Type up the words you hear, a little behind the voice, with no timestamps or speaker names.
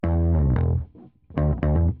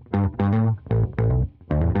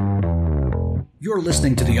You're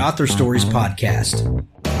listening to the Author Stories Podcast,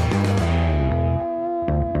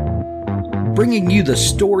 bringing you the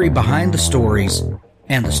story behind the stories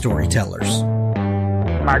and the storytellers.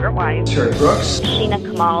 Margaret White, Terry Brooks, Sheena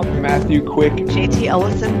Kamal, Matthew Quick, JT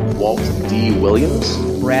Ellison, Walt D. Williams,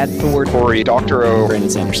 Brad Thor, Corey Doctorow, Brandon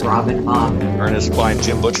Sanderson, Robin Mom, Ernest Blind,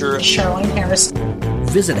 Jim Butcher, Sherwin Harris.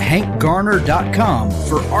 Visit hankgarner.com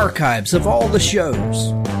for archives of all the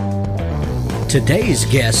shows. Today's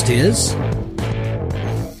guest is...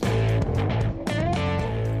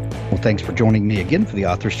 Well, thanks for joining me again for the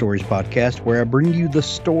Author Stories Podcast, where I bring you the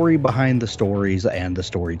story behind the stories and the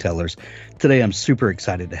storytellers. Today, I'm super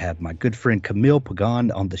excited to have my good friend Camille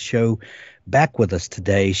Pagan on the show back with us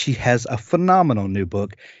today. She has a phenomenal new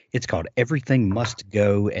book. It's called Everything Must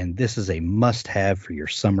Go, and this is a must-have for your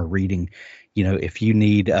summer reading. You know, if you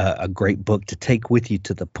need a great book to take with you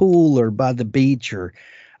to the pool or by the beach or,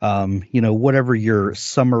 whatever your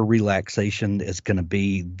summer relaxation is going to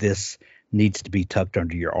be, this needs to be tucked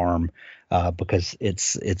under your arm because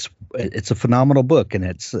it's a phenomenal book, and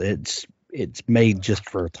it's made just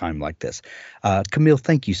for a time like this. Camille,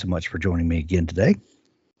 thank you so much for joining me again today.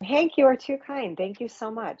 Hank, you are too kind. Thank you so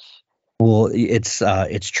much. Well,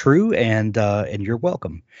 it's true, and you're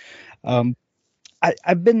welcome.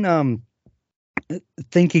 I've been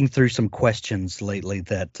thinking through some questions lately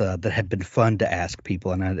that have been fun to ask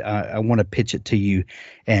people, and I want to pitch it to you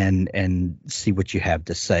and see what you have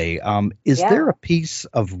to say. Is there a piece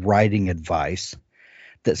of writing advice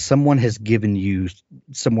that someone has given you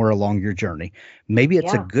somewhere along your journey? Maybe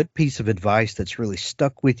it's a good piece of advice that's really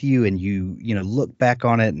stuck with you, and you look back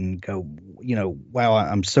on it and go, wow,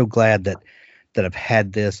 I'm so glad that I've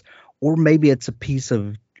had this. Or maybe it's a piece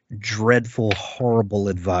of dreadful, horrible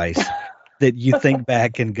advice that you think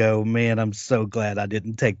back and go, man, I'm so glad I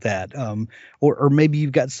didn't take that. Or maybe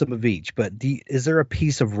you've got some of each, but is there a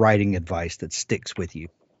piece of writing advice that sticks with you?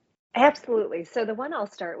 Absolutely. So the one I'll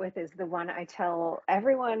start with is the one I tell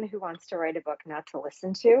everyone who wants to write a book not to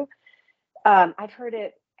listen to. I've heard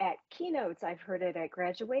it at keynotes. I've heard it at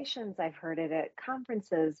graduations. I've heard it at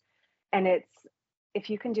conferences. And it's, if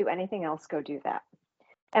you can do anything else, go do that.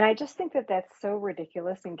 And I just think that that's so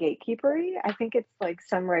ridiculous and gatekeepery. I think it's like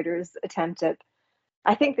some writers attempt at,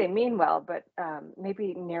 I think they mean well, but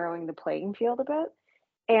maybe narrowing the playing field a bit.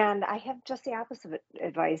 And I have just the opposite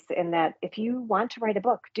advice in that if you want to write a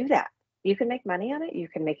book, do that. You can make money on it. You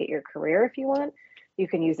can make it your career if you want. You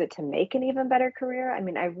can use it to make an even better career. I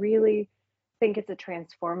mean, I really think it's a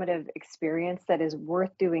transformative experience that is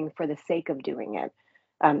worth doing for the sake of doing it,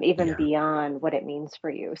 beyond what it means for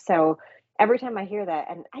you. So every time I hear that,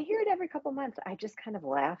 and I hear it every couple months, I just kind of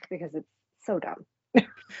laugh because it's so dumb.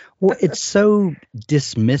 Well, it's so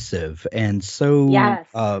dismissive and so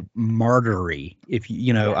martyry. If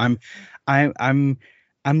I'm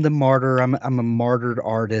the martyr. I'm a martyred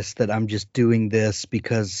artist that I'm just doing this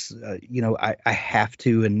because I have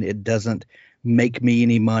to, and it doesn't make me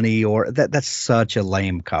any money. Or that's such a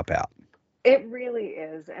lame cop out. It really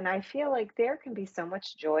is, and I feel like there can be so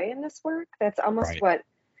much joy in this work. That's almost what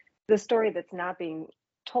the story that's not being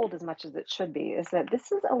told as much as it should be, is that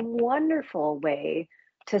this is a wonderful way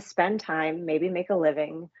to spend time, maybe make a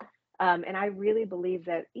living. And I really believe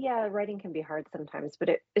that, writing can be hard sometimes, but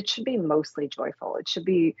it should be mostly joyful. It should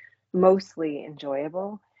be mostly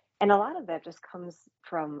enjoyable. And a lot of that just comes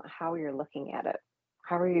from how you're looking at it.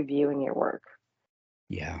 How are you viewing your work?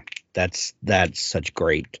 Yeah, that's such a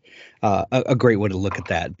great way to look at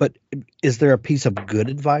that. But is there a piece of good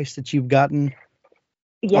advice that you've gotten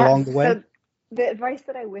along the way? So the advice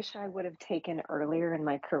that I wish I would have taken earlier in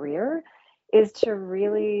my career is to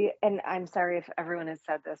really, and I'm sorry if everyone has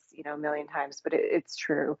said this, a million times, but it's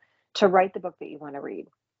true, to write the book that you want to read.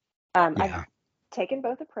 I've taken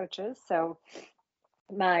both approaches. So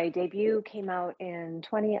my debut came out in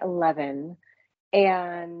 2011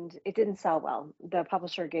 and it didn't sell well. The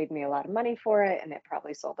publisher gave me a lot of money for it, and it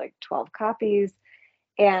probably sold like 12 copies.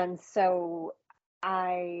 And so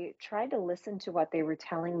I tried to listen to what they were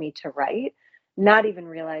telling me to write, not even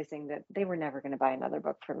realizing that they were never going to buy another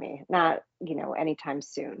book from me, not, anytime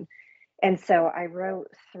soon. And so I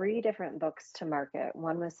wrote 3 different books to market.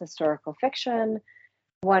 One was historical fiction,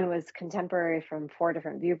 one was contemporary from 4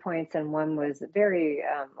 different viewpoints, and one was very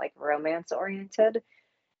romance oriented.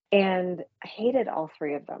 And I hated all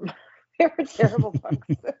 3 of them. They were terrible books.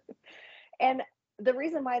 And the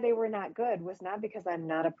reason why they were not good was not because I'm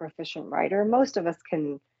not a proficient writer. Most of us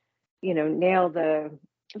can, nail the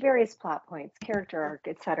various plot points, character arc,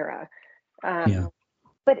 etc.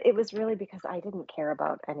 But it was really because I didn't care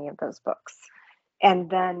about any of those books. And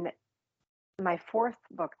then my 4th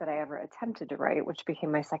book that I ever attempted to write, which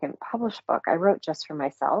became my second published book, I wrote just for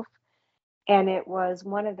myself. And it was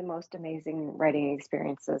one of the most amazing writing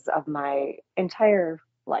experiences of my entire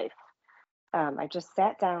life. I just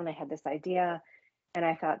sat down, I had this idea, and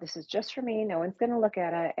I thought, this is just for me. No one's going to look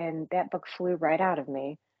at it. And that book flew right out of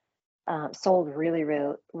me. Sold really,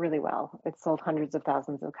 really, really well. It sold hundreds of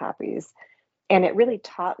thousands of copies. And it really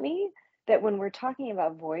taught me that when we're talking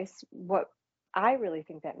about voice, what I really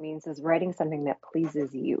think that means is writing something that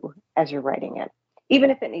pleases you as you're writing it, even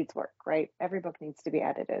if it needs work, right? Every book needs to be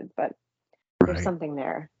edited, but there's Right. something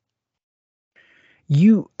there.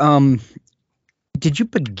 You did you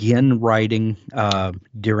begin writing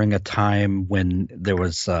during a time when there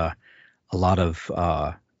was a lot of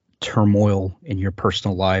turmoil in your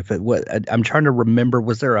personal life? I'm trying to remember.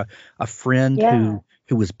 Was there a friend Yeah.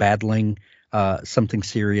 who was battling something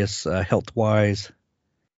serious health wise?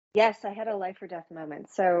 Yes, I had a life or death moment.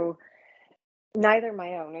 So neither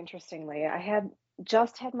my own, interestingly. I had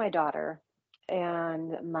just had my daughter,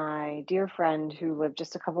 and my dear friend who lived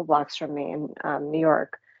just a couple blocks from me in New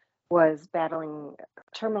York was battling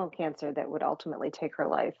terminal cancer that would ultimately take her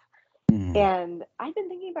life. Mm, And I've been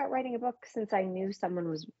thinking about writing a book since I knew someone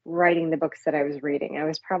was writing the books that I was reading. I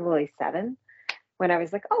was probably 7 when I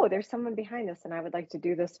was like, oh, there's someone behind this, and I would like to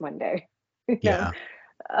do this one day. you know?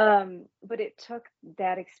 yeah. But it took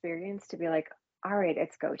that experience to be like, all right,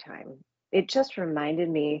 it's go time. It just reminded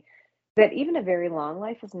me that even a very long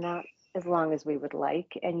life is not as long as we would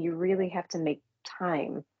like, and you really have to make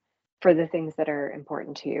time for the things that are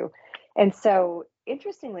important to you. And so,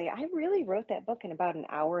 interestingly, I really wrote that book in about an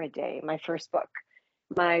hour a day, my first book.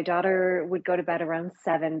 My daughter would go to bed around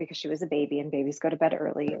 7 because she was a baby and babies go to bed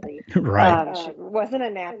early. Right. She wasn't a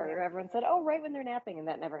napper. Everyone said, oh, right when they're napping, and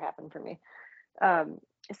that never happened for me. Um,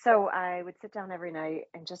 so I would sit down every night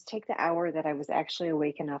and just take the hour that I was actually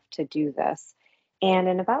awake enough to do this. And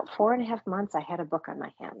in about 4.5 months, I had a book on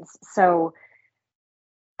my hands. So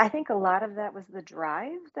I think a lot of that was the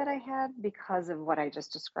drive that I had because of what I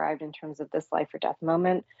just described in terms of this life or death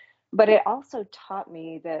moment. But it also taught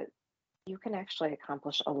me that you can actually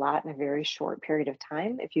accomplish a lot in a very short period of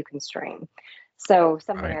time if you constrain. So,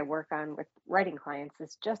 something Right. I work on with writing clients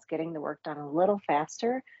is just getting the work done a little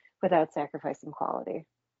faster without sacrificing quality.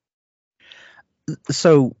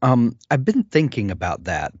 So I've been thinking about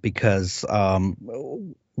that because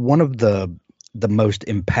one of the most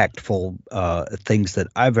impactful things that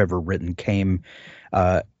I've ever written came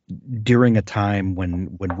uh, during a time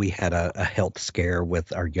when we had a health scare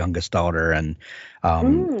with our youngest daughter, and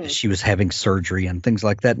Mm, she was having surgery and things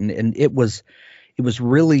like that, and it was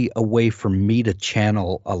really a way for me to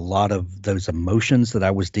channel a lot of those emotions that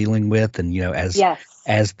I was dealing with. And, yes.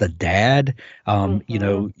 as the dad, Hmm.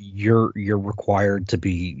 you're required to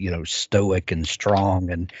be, stoic and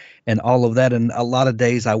strong and all of that. And a lot of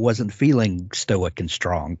days I wasn't feeling stoic and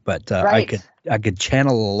strong, but Right. I could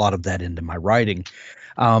channel a lot of that into my writing.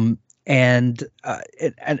 And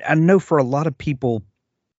I know for a lot of people,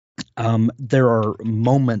 there are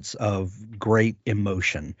moments of great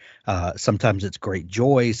emotion. Sometimes it's great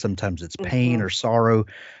joy, sometimes it's pain Hmm. or sorrow.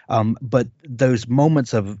 But those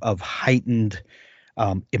moments of heightened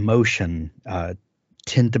emotion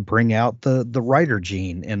tend to bring out the writer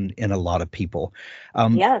gene in a lot of people.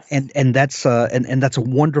 Um, Yes. and that's a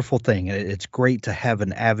wonderful thing. It's great to have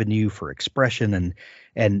an avenue for expression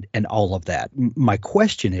and all of that. My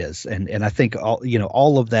question is, and I think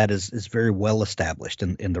all of that is very well established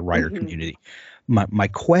in the writer Hmm. community. My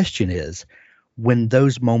question is, when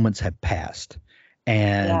those moments have passed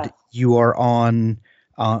and Yes. you are on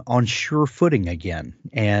sure footing again,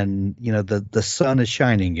 and the sun is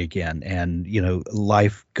shining again, and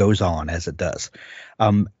life goes on as it does.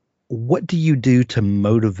 um what do you do to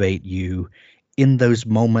motivate you in those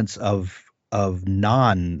moments of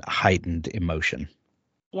non heightened emotion?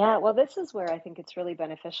 Yeah. Well, this is where I think it's really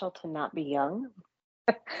beneficial to not be young.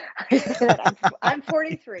 I say that I'm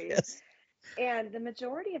 43, Yes. and the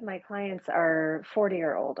majority of my clients are 40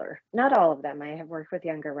 or older. Not all of them. I have worked with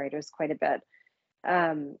younger writers quite a bit.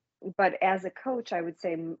 Um, but as a coach, I would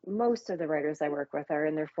say most of the writers I work with are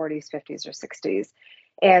in their 40s, 50s, or 60s.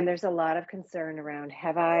 And there's a lot of concern around,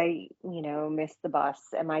 have I, missed the bus?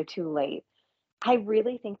 Am I too late? I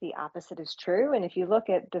really think the opposite is true. And if you look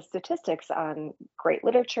at the statistics on great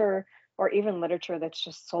literature or even literature that's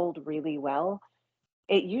just sold really well,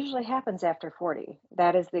 it usually happens after 40.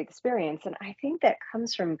 That is the experience. And I think that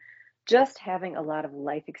comes from just having a lot of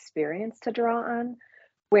life experience to draw on,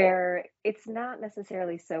 where it's not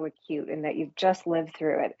necessarily so acute in that you've just lived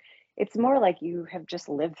through it. It's more like you have just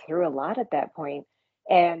lived through a lot at that point.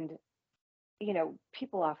 And,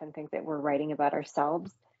 people often think that we're writing about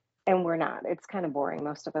ourselves, and we're not. It's kind of boring.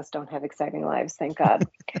 Most of us don't have exciting lives, thank God.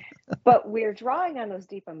 But we're drawing on those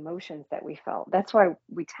deep emotions that we felt. That's why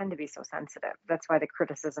we tend to be so sensitive. That's why the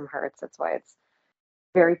criticism hurts. That's why it's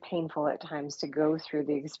very painful at times to go through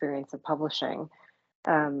the experience of publishing.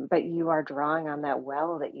 But you are drawing on that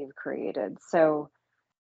well that you've created. So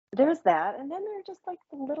there's that. And then there are just like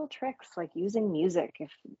the little tricks, like using music.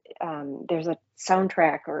 If there's a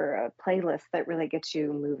soundtrack or a playlist that really gets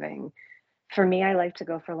you moving. For me, I like to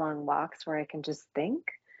go for long walks where I can just think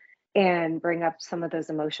and bring up some of those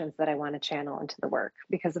emotions that I want to channel into the work.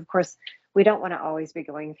 Because, of course, we don't want to always be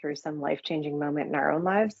going through some life changing moment in our own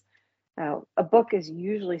lives. A book is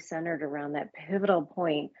usually centered around that pivotal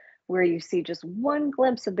point where you see just one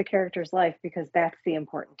glimpse of the character's life because that's the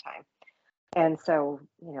important time. And so,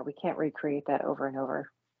 we can't recreate that over and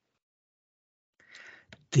over.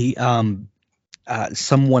 The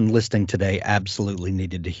someone listening today absolutely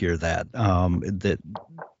needed to hear that. That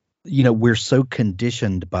we're so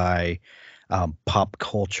conditioned by pop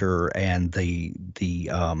culture and the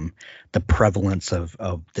prevalence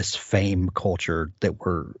of this fame culture that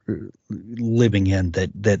we're living in.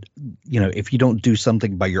 That if you don't do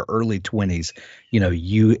something by your early 20s,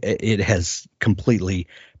 it has completely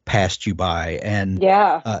passed you by. And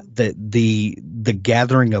the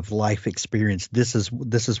gathering of life experience, this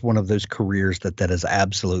is one of those careers that is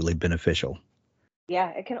absolutely beneficial. Yeah,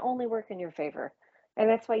 it can only work in your favor. And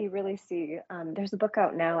that's why you really see, there's a book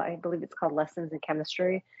out now, I believe it's called Lessons in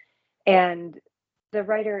Chemistry. And the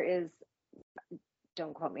writer is,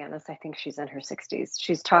 don't quote me on this, I think she's in her 60s.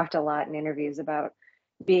 She's talked a lot in interviews about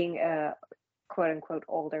being a quote unquote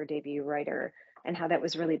older debut writer and how that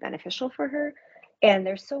was really beneficial for her. And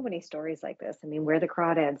there's so many stories like this. I mean, Where the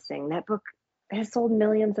Crawdads Sing, that book has sold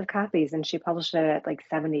millions of copies and she published it at like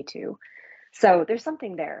 72. So there's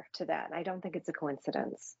something there to that. And I don't think it's a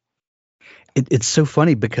coincidence. It's so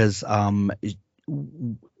funny because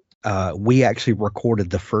we actually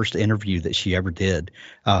recorded the first interview that she ever did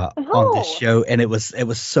on this show, and it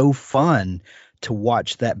was so fun to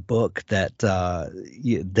watch that book. That at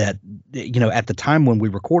the time when we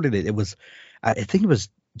recorded it, it was I think it was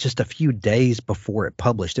just a few days before it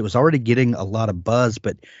published. It was already getting a lot of buzz,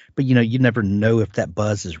 but you never know if that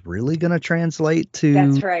buzz is really going to translate to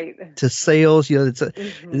That's right. to sales. It's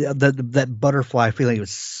that butterfly feeling. It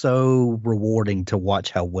was so rewarding to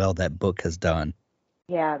watch how well that book has done.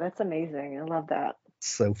 Yeah, that's amazing. I love that.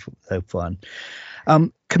 So fun.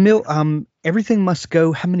 Camille, Everything Must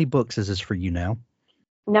Go. How many books is this for you now?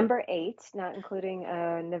 Number 8, not including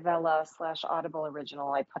a novella / Audible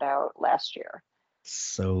original I put out last year.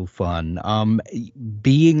 So fun.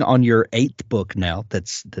 Being on your 8th book now,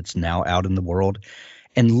 that's now out in the world,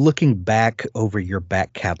 and looking back over your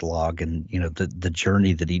back catalog and the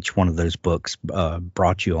journey that each one of those books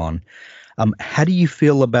brought you on, how do you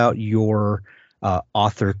feel about your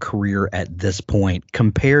author career at this point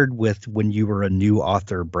compared with when you were a new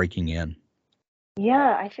author breaking in?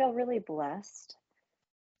 Yeah, I feel really blessed.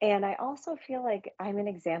 And I also feel like I'm an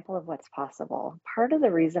example of what's possible. Part of the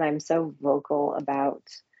reason I'm so vocal about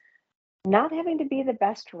not having to be the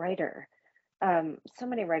best writer, so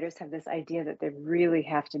many writers have this idea that they really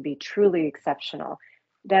have to be truly exceptional.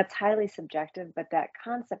 That's highly subjective, but that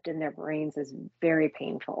concept in their brains is very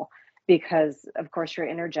painful because, of course, your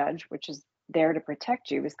inner judge, which is there to protect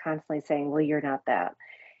you, is constantly saying, well, you're not that.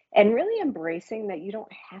 And really embracing that you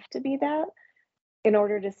don't have to be that in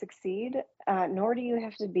order to succeed, nor do you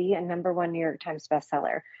have to be a #1 New York Times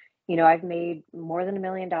bestseller. I've made more than $1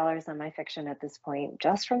 million on my fiction at this point,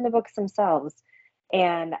 just from the books themselves.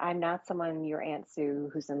 And I'm not someone your Aunt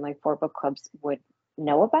Sue, who's in like 4 book clubs, would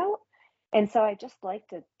know about. And so I just like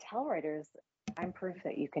to tell writers, I'm proof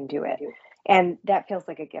that you can do it. And that feels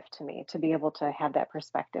like a gift to me, to be able to have that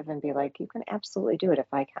perspective and be like, you can absolutely do it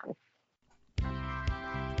if I can.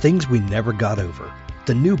 Things We Never Got Over.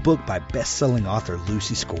 The new book by best-selling author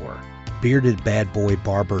Lucy Score. Bearded bad boy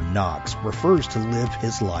barber Knox refers to live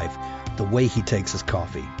his life the way he takes his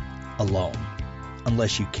coffee, alone,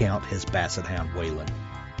 unless you count his basset hound Waylon.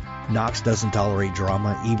 Knox doesn't tolerate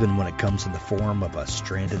drama even when it comes in the form of a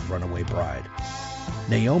stranded runaway bride.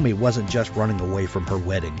 Naomi wasn't just running away from her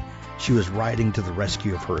wedding. She was riding to the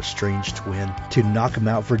rescue of her estranged twin to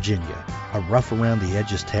Knockemout, Virginia, a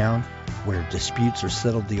rough-around-the-edges town where disputes are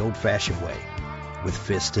settled the old-fashioned way, with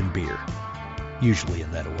fist and beer, usually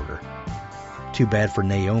in that order. Too bad for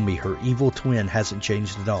Naomi, her evil twin hasn't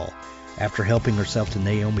changed at all. After helping herself to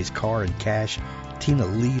Naomi's car and cash, Tina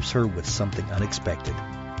leaves her with something unexpected,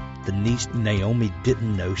 the niece Naomi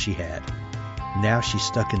didn't know she had. Now she's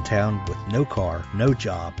stuck in town with no car, no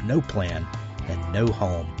job, no plan, and no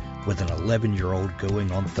home, with an 11-year-old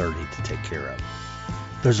going on 30 to take care of.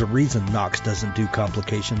 There's a reason Knox doesn't do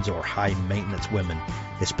complications or high-maintenance women,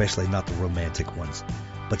 especially not the romantic ones.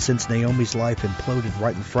 But since Naomi's life imploded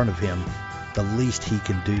right in front of him, the least he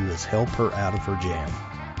can do is help her out of her jam.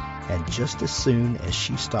 And just as soon as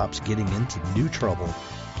she stops getting into new trouble,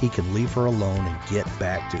 he can leave her alone and get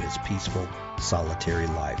back to his peaceful, solitary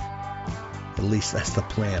life. At least that's the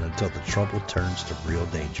plan until the trouble turns to real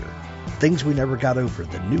danger. Things We Never Got Over,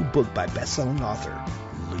 the new book by best-selling author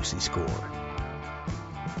Lucy Score.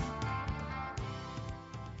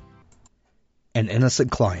 An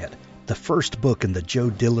Innocent Client, the first book in the Joe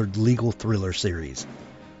Dillard legal thriller series.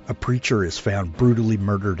 A preacher is found brutally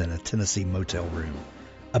murdered in a Tennessee motel room.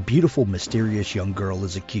 A beautiful, mysterious young girl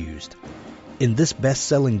is accused. In this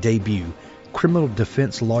best-selling debut, criminal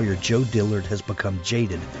defense lawyer Joe Dillard has become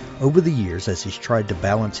jaded over the years as he's tried to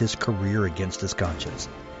balance his career against his conscience.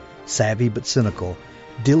 Savvy but cynical,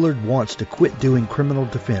 Dillard wants to quit doing criminal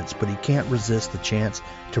defense, but he can't resist the chance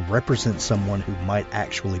to represent someone who might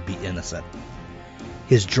actually be innocent.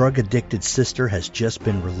 His drug-addicted sister has just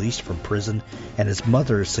been released from prison, and his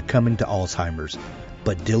mother is succumbing to Alzheimer's.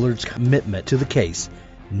 But Dillard's commitment to the case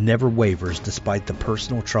never wavers despite the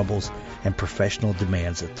personal troubles and professional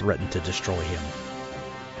demands that threaten to destroy him.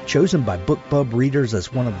 Chosen by BookBub readers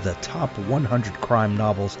as one of the top 100 crime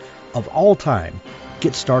novels of all time,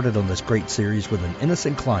 get started on this great series with An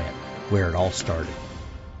Innocent Client, where it all started.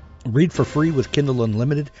 Read for free with Kindle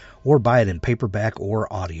Unlimited or buy it in paperback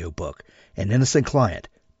or audiobook. An Innocent Client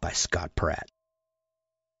by Scott Pratt.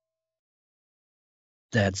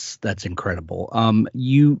 That's incredible.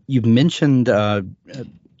 You've mentioned about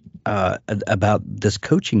this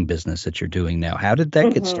coaching business that you're doing now. How did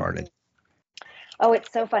that get started? Oh,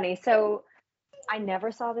 it's so funny. So I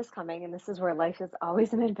never saw this coming, and this is where life is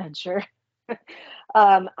always an adventure.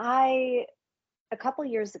 I, a couple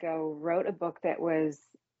years ago, wrote a book that was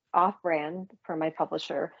off-brand for my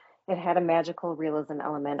publisher. It had a magical realism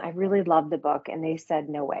element. I really loved the book, and they said,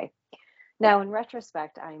 no way. Now, in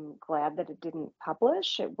retrospect, I'm glad that it didn't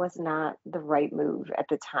publish. It was not the right move at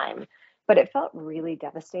the time, but it felt really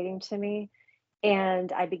devastating to me.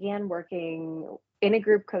 And I began working in a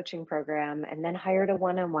group coaching program and then hired a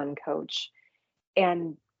one-on-one coach.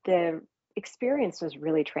 And the experience was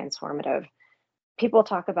really transformative. People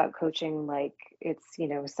talk about coaching like it's,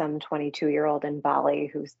 some 22-year-old in Bali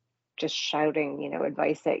who's just shouting,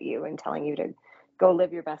 advice at you and telling you to go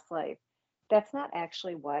live your best life. That's not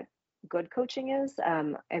actually what good coaching is.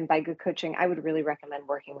 And by good coaching, I would really recommend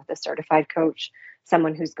working with a certified coach,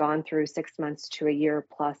 someone who's gone through 6 months to a year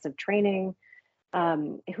plus of training,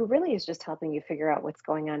 who really is just helping you figure out what's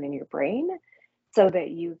going on in your brain so that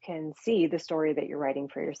you can see the story that you're writing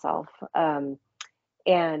for yourself.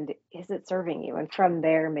 And is it serving you? And from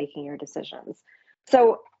there, making your decisions.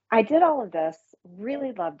 So I did all of this,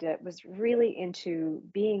 really loved it, was really into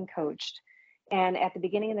being coached. And at the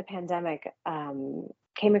beginning of the pandemic,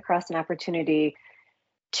 came across an opportunity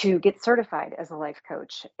to get certified as a life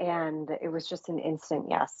coach. And it was just an instant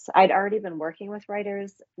yes. I'd already been working with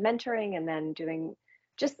writers, mentoring, and then doing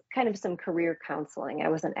just kind of some career counseling. I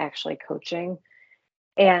wasn't actually coaching.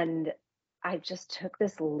 And I just took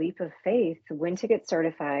this leap of faith, went to get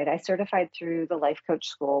certified. I certified through the Life Coach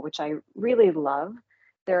School, which I really love.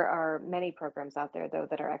 There are many programs out there, though,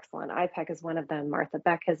 that are excellent. IPEC is one of them. Martha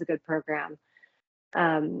Beck has a good program.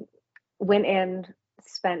 Went in,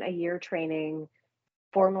 spent a year training,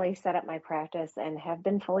 formally set up my practice, and have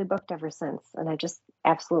been fully booked ever since. And I just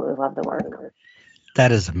absolutely love the work.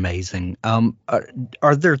 That is amazing.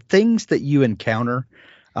 Are there things that you encounter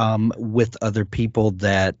with other people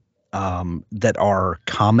that are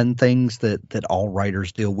common things that all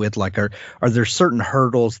writers deal with? Like, are there certain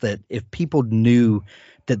hurdles that if people knew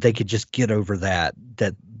that they could just get over that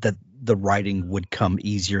the writing would come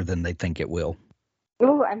easier than they think it will?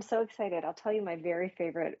 Oh, I'm so excited. I'll tell you my very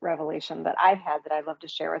favorite revelation that I've had that I love to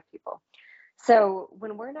share with people. So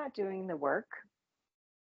when we're not doing the work,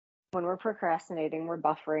 when we're procrastinating, we're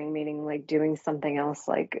buffering, meaning like doing something else,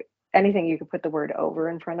 like anything you could put the word over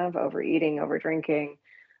in front of, overeating, over drinking,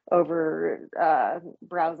 over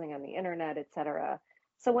browsing on the internet, etc.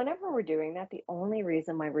 So whenever we're doing that, the only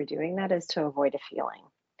reason why we're doing that is to avoid a feeling.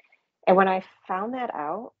 And when I found that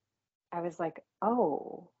out, I was like,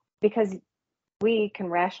 oh, because we can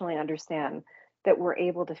rationally understand that we're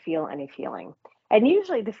able to feel any feeling. And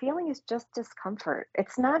usually the feeling is just discomfort.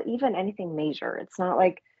 It's not even anything major. It's not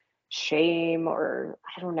like shame or,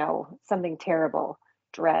 I don't know, something terrible,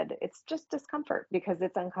 dread. It's just discomfort because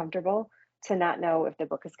it's uncomfortable to not know if the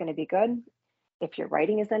book is going to be good, if your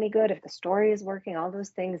writing is any good, if the story is working, all those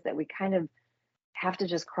things that we kind of have to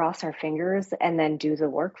just cross our fingers and then do the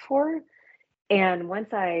work for. And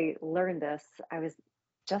once I learned this, I was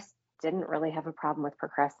just didn't really have a problem with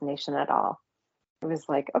procrastination at all. It was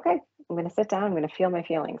like, okay, I'm going to sit down, I'm going to feel my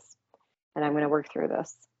feelings, and I'm going to work through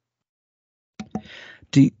this.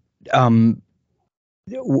 Do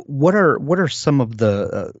what are some of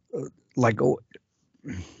the like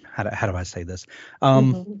how do I say this?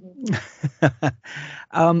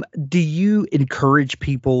 Do you encourage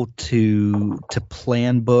people to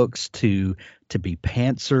plan books, to be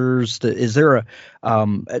pantsers? Is there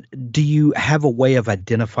do you have a way of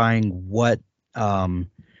identifying what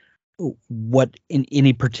in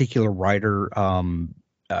any particular writer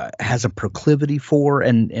has a proclivity for?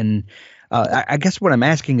 And I guess what I'm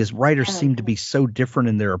asking is, writers seem to be so different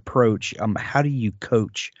in their approach. How do you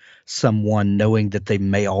coach someone knowing that they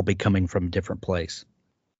may all be coming from a different place?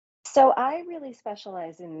 So I really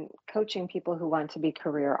specialize in coaching people who want to be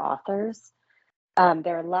career authors.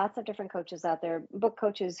 There are lots of different coaches out there, book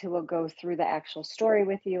coaches who will go through the actual story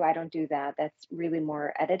with you. I don't do that. That's really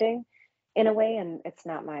more editing in a way, and it's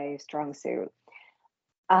not my strong suit.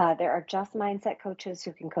 There are just mindset coaches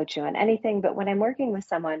who can coach you on anything, but when I'm working with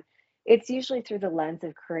someone, it's usually through the lens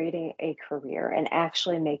of creating a career and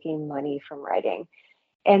actually making money from writing.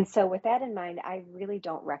 And so with that in mind, I really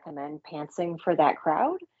don't recommend pantsing for that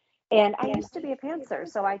crowd. And I used to be a pantser,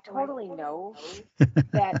 so I totally know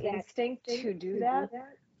that instinct to do that.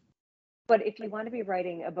 But if you want to be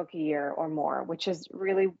writing a book a year or more, which is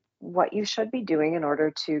really what you should be doing in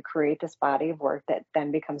order to create this body of work that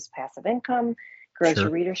then becomes passive income, grows your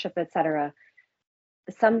readership, etc.,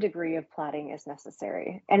 some degree of plotting is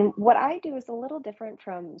necessary. And what I do is a little different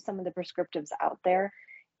from some of the prescriptives out there,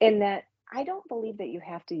 in that I don't believe that you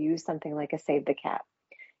have to use something like a Save the Cat.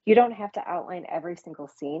 You don't have to outline every single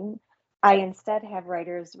scene. I instead have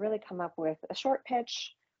writers really come up with a short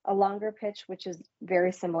pitch, a longer pitch, which is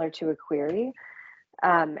very similar to a query,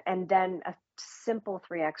 and then a simple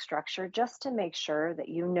 3-act structure, just to make sure that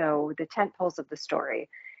you know the tent poles of the story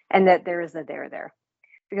and that there is a there.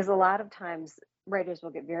 Because a lot of times writers will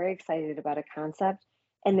get very excited about a concept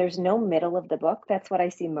and there's no middle of the book. That's what I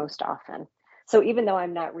see most often. So even though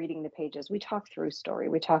I'm not reading the pages, we talk through story,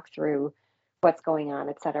 we talk through what's going on,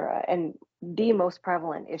 etc. And the most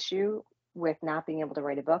prevalent issue with not being able to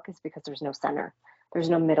write a book is because there's no center. There's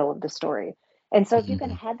no middle of the story. And so if you can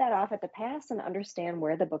head that off at the pass and understand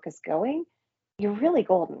where the book is going, you're really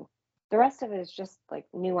golden. The rest of it is just like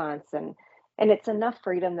nuance, and it's enough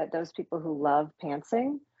freedom that those people who love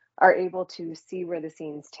pantsing are able to see where the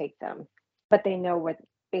scenes take them. But they know what's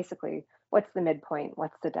the midpoint,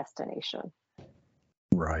 what's the destination.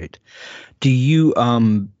 Right. Do you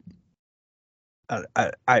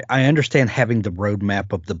I understand having the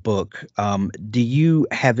roadmap of the book. Do you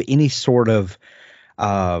have any sort of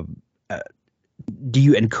do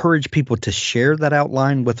you encourage people to share that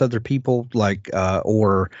outline with other people, like,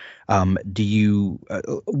 or do you,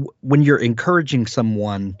 when you're encouraging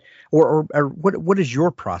someone, or what is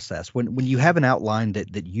your process when you have an outline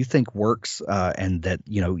that you think works, and that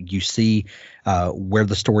you see where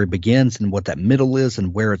the story begins and what that middle is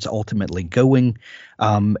and where it's ultimately going?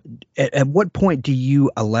 At what point do you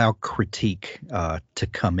allow critique to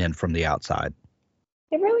come in from the outside?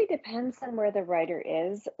 It really depends on where the writer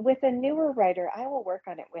is. With a newer writer, I will work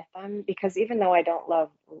on it with them, because even though I don't love,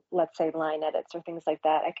 let's say, line edits or things like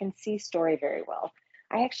that, I can see story very well.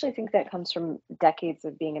 I actually think that comes from decades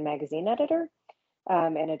of being a magazine editor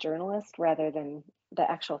and a journalist rather than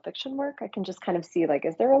the actual fiction work. I can just kind of see, like,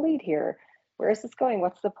 is there a lead here? Where is this going?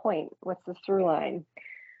 What's the point? What's the through line?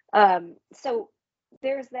 So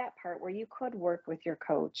there's that part where you could work with your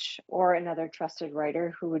coach or another trusted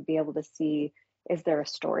writer who would be able to see, is there a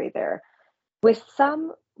story there? With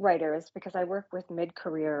some writers, because I work with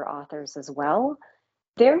mid-career authors as well,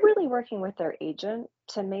 they're really working with their agent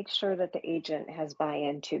to make sure that the agent has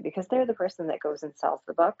buy-in too, because they're the person that goes and sells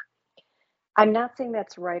the book. I'm not saying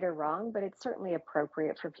that's right or wrong, but it's certainly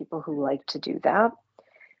appropriate for people who like to do that.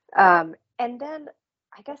 And then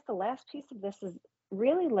I guess the last piece of this is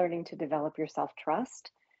really learning to develop your self-trust,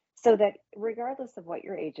 so that regardless of what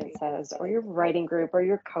your agent says or your writing group or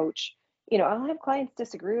your coach, I'll have clients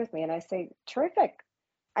disagree with me and I say, terrific.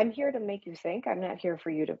 I'm here to make you think. I'm not here for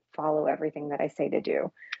you to follow everything that I say to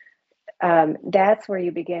do. That's where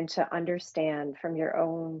you begin to understand from your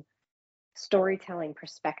own storytelling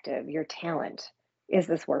perspective, your talent. Is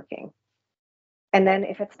this working? And then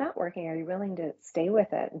if it's not working, are you willing to stay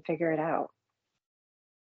with it and figure it out?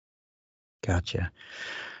 Gotcha.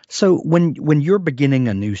 So when you're beginning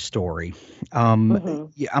a new story,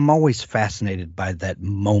 I'm always fascinated by that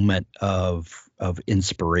moment of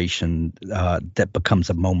inspiration that becomes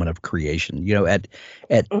a moment of creation. At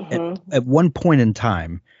one point in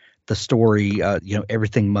time, the story,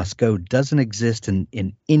 everything must go, doesn't exist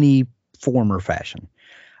in any form or fashion.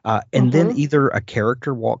 And then Mm-hmm. either a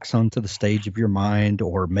character walks onto the stage of your mind,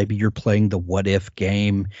 or maybe you're playing the what if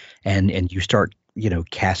game, and you start,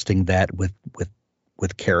 casting that with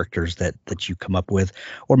characters that you come up with,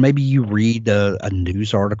 or maybe you read a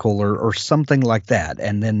news article or something like that,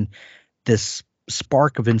 and then this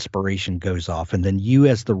spark of inspiration goes off, and then you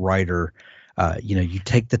as the writer, you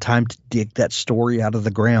take the time to dig that story out of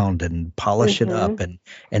the ground and polish it Mm-hmm. up, and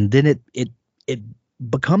then it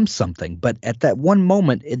becomes something. But at that one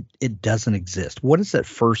moment, it doesn't exist. What is that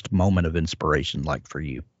first moment of inspiration like for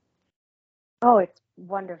you? Oh, it's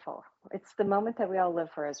wonderful. It's the moment that we all live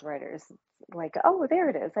for as writers. It's like, oh, there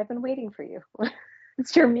it is. I've been waiting for you.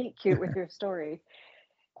 It's your meet cute with your story.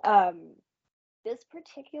 Um, this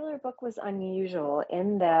particular book was unusual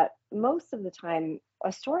in that most of the time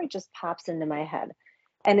a story just pops into my head.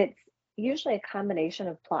 And it's usually a combination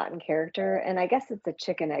of plot and character. And I guess it's a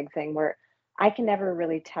chicken egg thing where I can never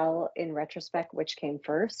really tell in retrospect which came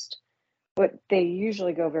first, but they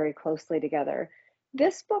usually go very closely together.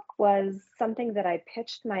 This book was something that I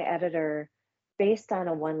pitched my editor based on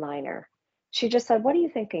a one liner. She just said, "What are you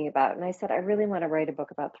thinking about?" And I said, "I really want to write a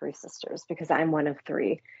book about three sisters because I'm one of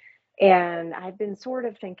three. And I've been sort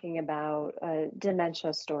of thinking about a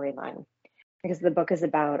dementia storyline because the book is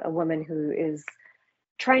about a woman who is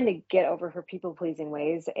trying to get over her people pleasing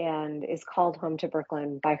ways and is called home to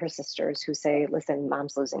Brooklyn by her sisters who say, listen,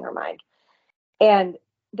 mom's losing her mind." And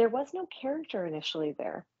there was no character initially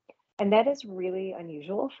there. And that is really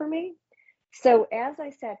unusual for me. So as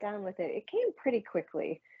I sat down with it, it came pretty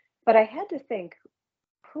quickly, but I had to think,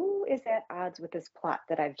 who is at odds with this plot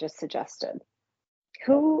that I've just suggested?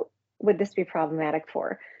 Who would this be problematic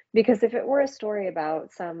for? Because if it were a story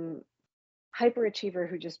about some hyperachiever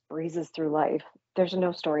who just breezes through life, there's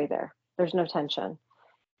no story there. There's no tension.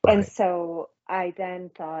 And Right. so I then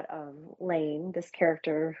thought of Lane, this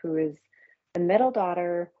character who is the middle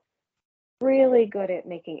daughter, really good at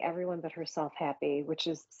making everyone but herself happy, which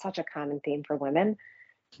is such a common theme for women.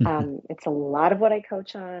 It's a lot of what I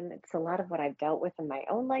coach on. It's a lot of what I've dealt with in my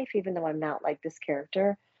own life, even though I'm not like this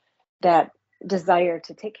character. That desire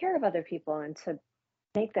to take care of other people and to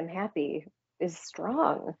make them happy is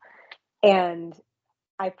strong. And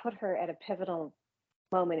I put her at a pivotal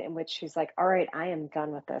moment in which she's like, all right, I am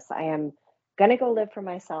done with this. I am going to go live for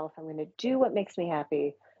myself. I'm going to do what makes me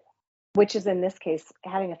happy, which is in this case,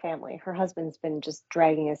 having a family. Her husband's been just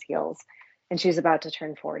dragging his heels and she's about to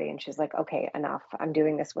turn 40. And she's like, okay, enough. I'm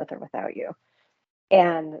doing this with or without you.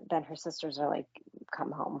 And then her sisters are like,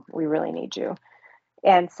 come home. We really need you.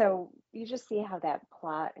 And so you just see how that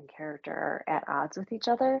plot and character are at odds with each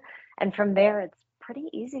other. And from there, it's pretty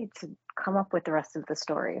easy to come up with the rest of the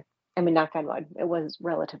story. I mean, knock on wood, it was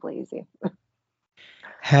relatively easy.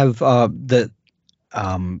 Have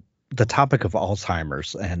the topic of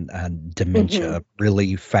Alzheimer's and Hmm. dementia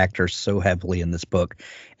really factors so heavily in this book,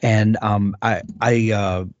 and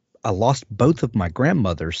I lost both of my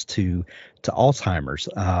grandmothers to Alzheimer's,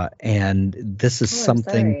 and this is Oh, I'm something,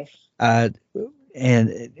 sorry. uh,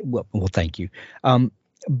 well, thank you,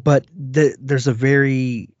 but there's a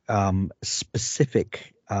very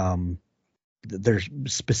specific. There's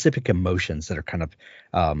specific emotions that are kind of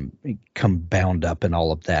um, come bound up in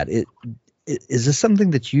all of that. Is this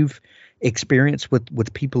something that you've experienced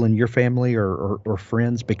with people in your family or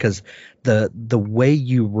friends? Because the way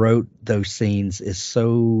you wrote those scenes is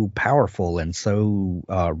so powerful and so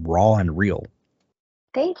raw and real.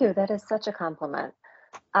 Thank you. That is such a compliment.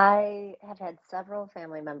 I have had several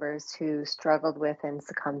family members who struggled with and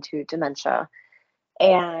succumbed to dementia.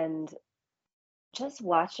 And just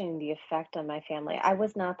watching the effect on my family, I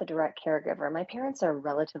was not the direct caregiver. My parents are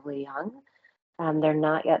relatively young. They're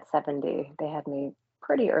not yet 70. They had me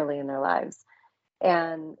pretty early in their lives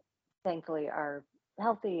and thankfully are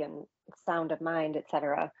healthy and sound of mind,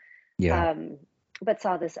 etc. Yeah. Um, but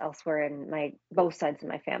saw this elsewhere in my both sides of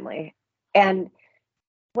my family. And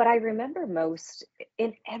what I remember most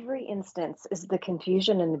in every instance is the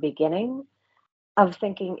confusion in the beginning of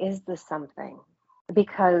thinking, is this something?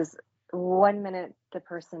 Because one minute the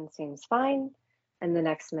person seems fine and the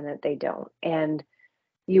next minute they don't. And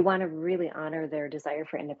you want to really honor their desire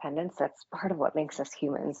for independence. That's part of what makes us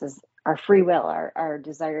humans is our free will, our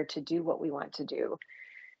desire to do what we want to do,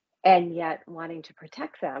 and yet wanting to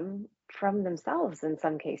protect them from themselves in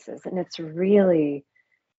some cases. And it's really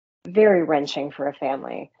very wrenching for a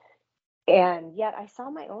family. And yet I saw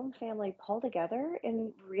my own family pull together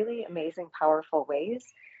in really amazing, powerful ways.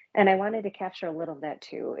 And I wanted to capture a little of that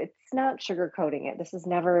too. It's not sugarcoating it. This is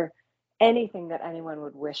never anything that anyone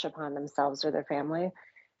would wish upon themselves or their family.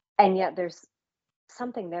 And yet there's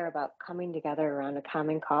something there about coming together around a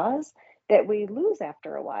common cause that we lose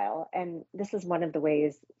after a while. And this is one of the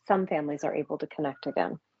ways some families are able to connect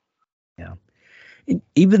again. Yeah.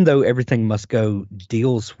 Even though Everything Must Go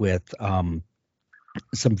deals with some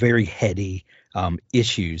very heady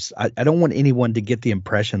issues, I don't want anyone to get the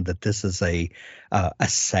impression that this is a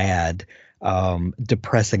sad,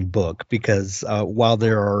 depressing book, because while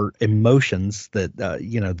there are emotions that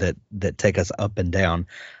that take us up and down,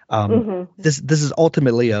 this is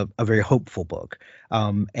ultimately a very hopeful book.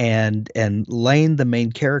 And Lane, the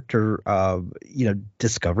main character,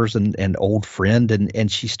 discovers an old friend,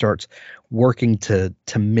 and she starts working to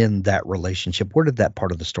mend that relationship. Where did that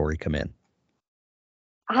part of the story come in?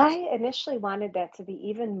 I initially wanted that to be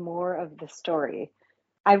even more of the story.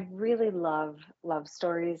 I really love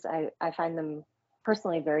stories. I find them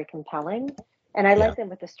personally very compelling, and I Yeah. like them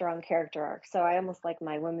with a strong character arc. So I almost like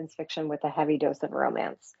my women's fiction with a heavy dose of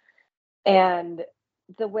romance. And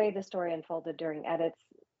the way the story unfolded during edits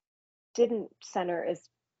didn't center as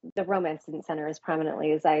the romance didn't center as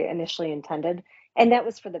prominently as I initially intended. And that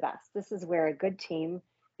was for the best. This is where a good team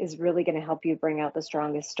is really going to help you bring out the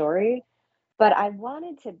strongest story. But I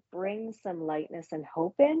wanted to bring some lightness and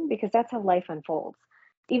hope in because that's how life unfolds.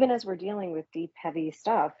 Even as we're dealing with deep, heavy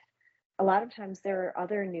stuff, a lot of times there are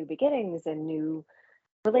other new beginnings and new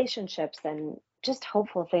relationships and just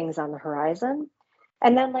hopeful things on the horizon.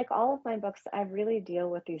 And then, like all of my books, I really deal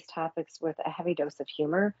with these topics with a heavy dose of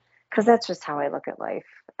humor because that's just how I look at life.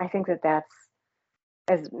 I think that that's,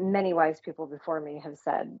 as many wise people before me have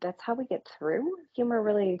said, that's how we get through. Humor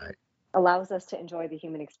really Right. allows us to enjoy the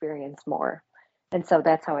human experience more. And so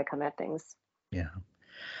that's how I come at things. Yeah.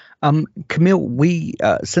 Camille, we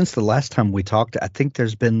since the last time we talked, I think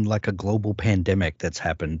there's been like a global pandemic that's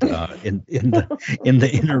happened in the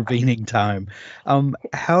intervening time.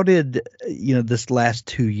 How did this last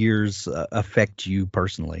 2 years affect you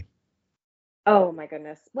personally? Oh my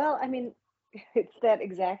goodness. Well, I mean, it's that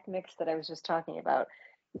exact mix that I was just talking about.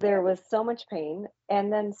 There was so much pain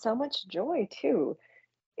and then so much joy too.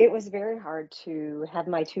 It was very hard to have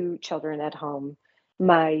my two children at home.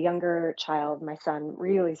 My younger child, my son,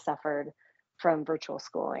 really suffered from virtual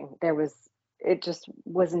schooling. It just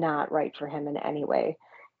was not right for him in any way.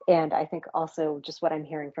 And I think also just what I'm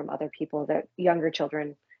hearing from other people that younger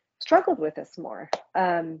children struggled with this more.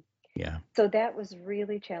 Yeah. So that was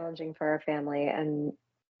really challenging for our family, and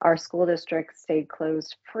our school district stayed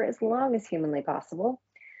closed for as long as humanly possible.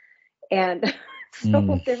 And so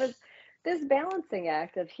Mm, there was this balancing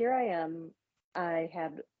act of here I am. I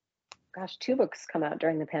had, gosh, two books come out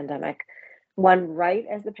during the pandemic. One right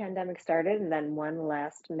as the pandemic started, and then one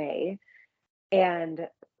last May, and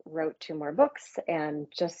wrote two more books and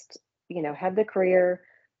just, had the career,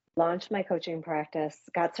 launched my coaching practice,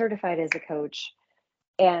 got certified as a coach,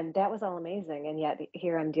 and that was all amazing. And yet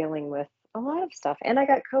here I'm dealing with a lot of stuff. And I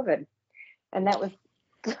got COVID, and that was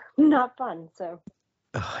not fun. So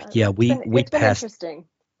yeah, it's we been we it's been passed interesting.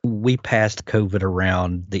 we passed COVID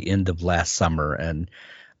around the end of last summer, and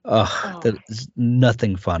Oh, there's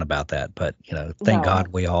nothing fun about that. But thank no, God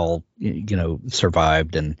we all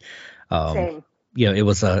survived, and um, same. it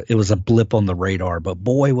was a blip on the radar, but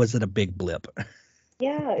boy, was it a big blip.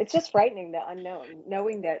 Yeah, it's just frightening, the unknown,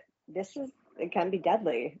 knowing that it can be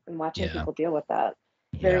deadly and watching Yeah, people deal with that.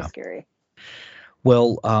 Very yeah. scary.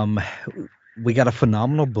 Well, we got a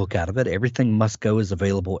phenomenal book out of it. Everything Must Go is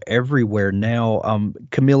available everywhere now.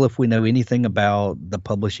 Camille, if we know anything about the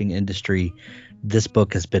publishing industry, this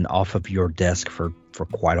book has been off of your desk for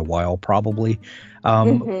quite a while, probably.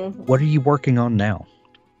 hmm What are you working on now?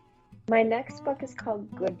 My next book is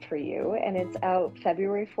called Good for You, and it's out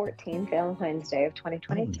February 14th, Valentine's Day of Oh,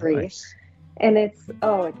 2023. nice. And it's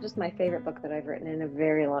just my favorite book that I've written in a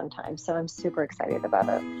very long time. So I'm super excited about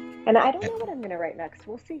it. And I don't know what I'm going to write next.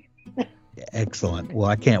 We'll see. Excellent. Well,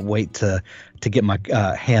 I can't wait to get my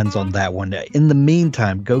hands on that one. In the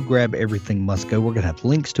meantime, go grab Everything Must Go. We're going to have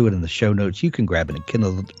links to it in the show notes. You can grab it in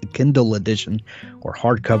Kindle edition or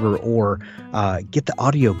hardcover, or get the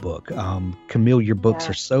audiobook. Camille, your books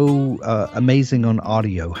Yeah. are so amazing on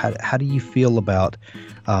audio. How do you feel about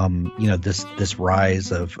this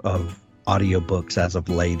rise of audiobooks as of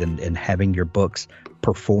late, and having your books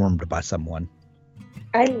performed by someone?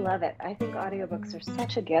 I love it. I think audiobooks are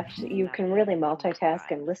such a gift. You can really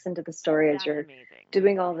multitask and listen to the story as you're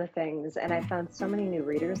doing all the things. And I found so many new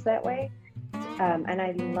readers that way. And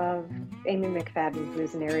I love Amy McFadden,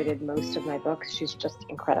 who's narrated most of my books. She's just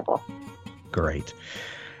incredible. Great.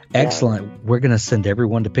 Yeah. Excellent. We're going to send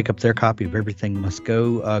everyone to pick up their copy of Everything Must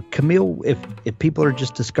Go. Camille, if people are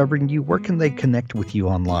just discovering you, where can they connect with you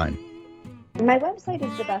online? My website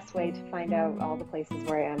is the best way to find out all the places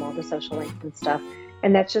where I am, all the social links and stuff.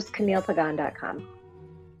 And that's just CamillePagan.com.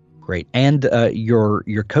 Great. And your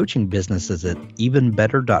coaching business is at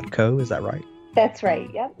evenbetter.co, is that right? That's right.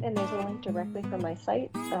 Yep. And there's a link directly from my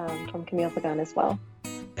site, from Camille Pagan as well.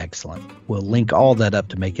 Excellent. We'll link all that up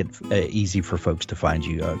to make it easy for folks to find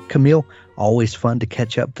you. Camille, always fun to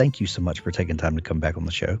catch up. Thank you so much for taking time to come back on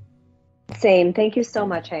the show. Same. Thank you so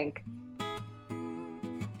much, Hank.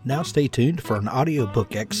 Now stay tuned for an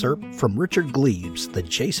audiobook excerpt from Richard Gleaves' The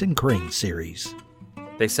Jason Crane series.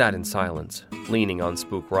 They sat in silence, leaning on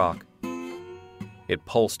Spook Rock. It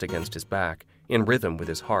pulsed against his back, in rhythm with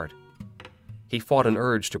his heart. He fought an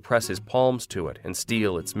urge to press his palms to it and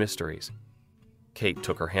steal its mysteries. Kate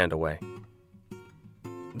took her hand away.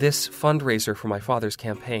 This fundraiser for my father's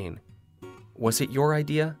campaign, was it your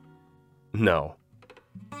idea? No,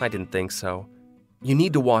 I didn't think so. You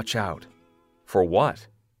need to watch out. For what?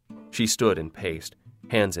 She stood and paced,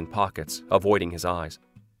 hands in pockets, avoiding his eyes.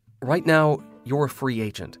 Right now, you're a free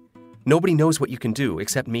agent. Nobody knows what you can do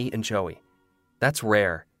except me and Joey. That's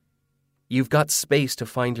rare. You've got space to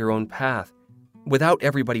find your own path, without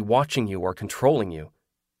everybody watching you or controlling you.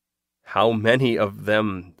 How many of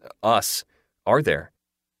them, us, are there?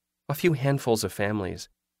 A few handfuls of families.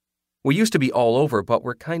 We used to be all over, but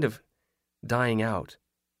we're kind of dying out.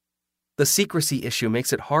 The secrecy issue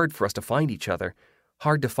makes it hard for us to find each other,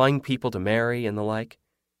 hard to find people to marry and the like.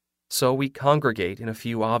 So we congregate in a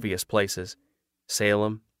few obvious places.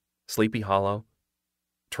 Salem, Sleepy Hollow.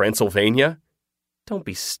 Transylvania? Don't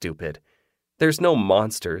be stupid. There's no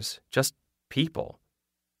monsters, just people.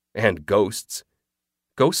 And ghosts.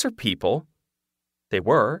 Ghosts are people. They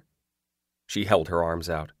were. She held her arms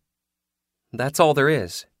out. That's all there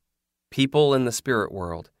is. People in the spirit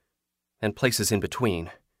world. And places in between.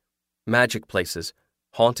 Magic places,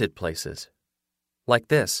 haunted places. Like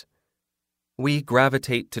this. We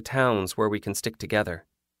gravitate to towns where we can stick together.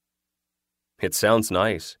 It sounds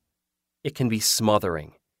nice. It can be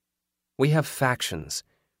smothering. We have factions.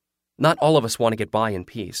 Not all of us want to get by in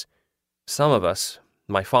peace. Some of us,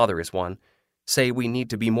 my father is one, say we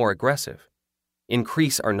need to be more aggressive.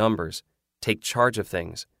 Increase our numbers. Take charge of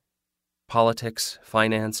things. Politics,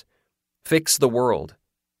 finance. Fix the world.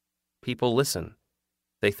 People listen.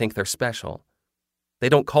 They think they're special. They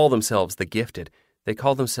don't call themselves the gifted. They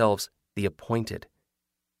call themselves the appointed.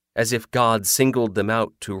 As if God singled them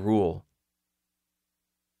out to rule.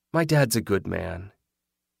 My dad's a good man.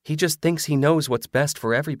 He just thinks he knows what's best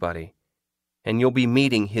for everybody. And you'll be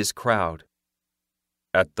meeting his crowd.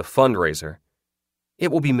 At the fundraiser,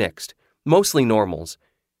 it will be mixed, mostly normals,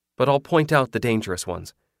 but I'll point out the dangerous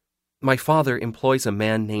ones. My father employs a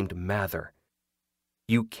man named Mather.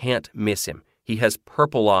 You can't miss him. He has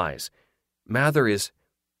purple eyes. Mather is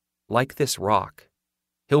like this rock.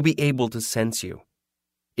 He'll be able to sense you.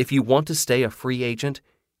 If you want to stay a free agent,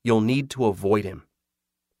 you'll need to avoid him.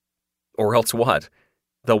 Or else what?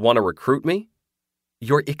 They'll want to recruit me?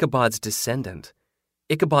 You're Ichabod's descendant.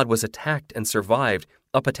 Ichabod was attacked and survived,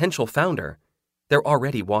 a potential founder. They're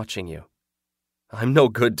already watching you. I'm no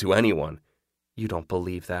good to anyone. You don't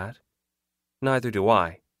believe that. Neither do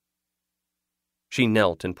I. She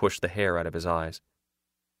knelt and pushed the hair out of his eyes.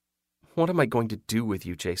 What am I going to do with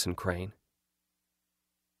you, Jason Crane?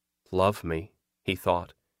 Love me, he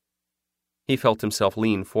thought. He felt himself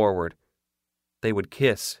lean forward. They would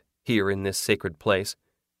kiss, here in this sacred place,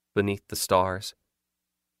 beneath the stars.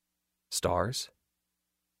 Stars?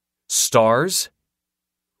 Stars?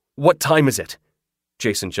 What time is it?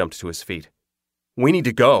 Jason jumped to his feet. We need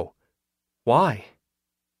to go. Why?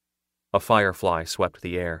 A firefly swept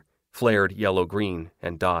the air, flared yellow-green,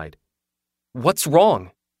 and died. What's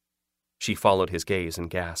wrong? She followed his gaze and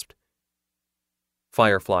gasped.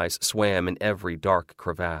 Fireflies swam in every dark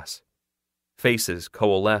crevasse. Faces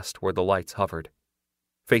coalesced where the lights hovered.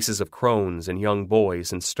 Faces of crones and young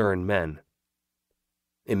boys and stern men.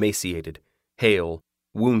 Emaciated, hale,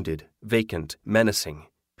 wounded, vacant, menacing,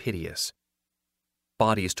 piteous.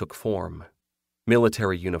 Bodies took form.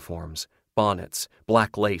 Military uniforms, bonnets,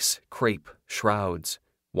 black lace, crepe, shrouds,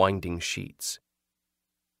 winding sheets.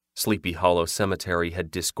 Sleepy Hollow Cemetery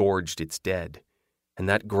had disgorged its dead, and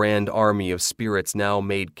that grand army of spirits now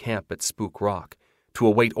made camp at Spook Rock to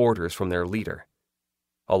await orders from their leader.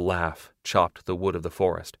 A laugh chopped the wood of the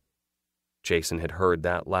forest. Jason had heard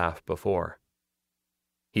that laugh before.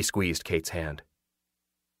 He squeezed Kate's hand.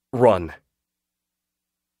 Run,